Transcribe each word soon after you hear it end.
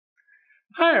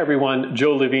Hi everyone,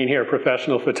 Joe Levine here,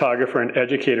 professional photographer and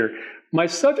educator. My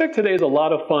subject today is a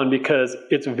lot of fun because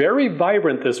it's very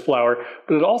vibrant, this flower,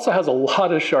 but it also has a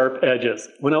lot of sharp edges.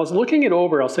 When I was looking it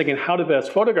over, I was thinking how to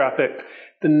best photograph it.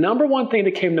 The number one thing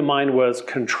that came to mind was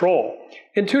control,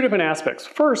 in two different aspects.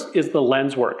 First is the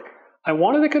lens work. I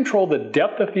wanted to control the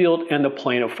depth of field and the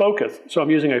plane of focus. So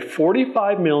I'm using a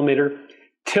 45mm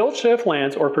tilt shift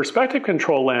lens or perspective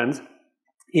control lens.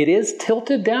 It is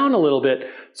tilted down a little bit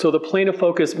so the plane of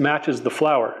focus matches the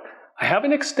flower. I have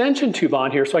an extension tube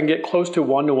on here so I can get close to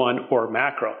 1:1 or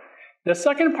macro. The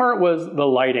second part was the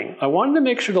lighting. I wanted to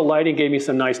make sure the lighting gave me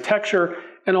some nice texture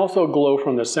and also glow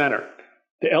from the center.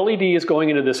 The LED is going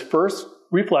into this first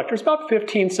reflector. It's about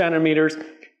 15 centimeters.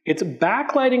 It's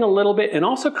backlighting a little bit and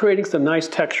also creating some nice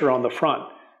texture on the front.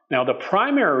 Now the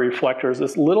primary reflector is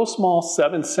this little small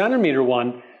 7-centimeter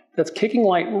one that's kicking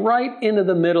light right into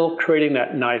the middle, creating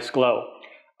that nice glow.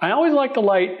 I always like the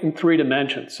light in 3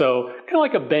 dimensions, so kind of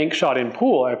like a bank shot in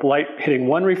pool. I have light hitting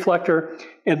one reflector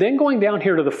and then going down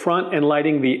here to the front and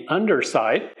lighting the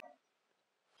underside.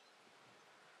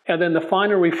 And then the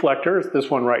final reflector is this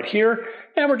one right here,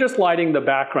 and we're just lighting the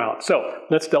background. So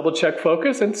let's double check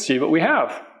focus and see what we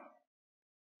have.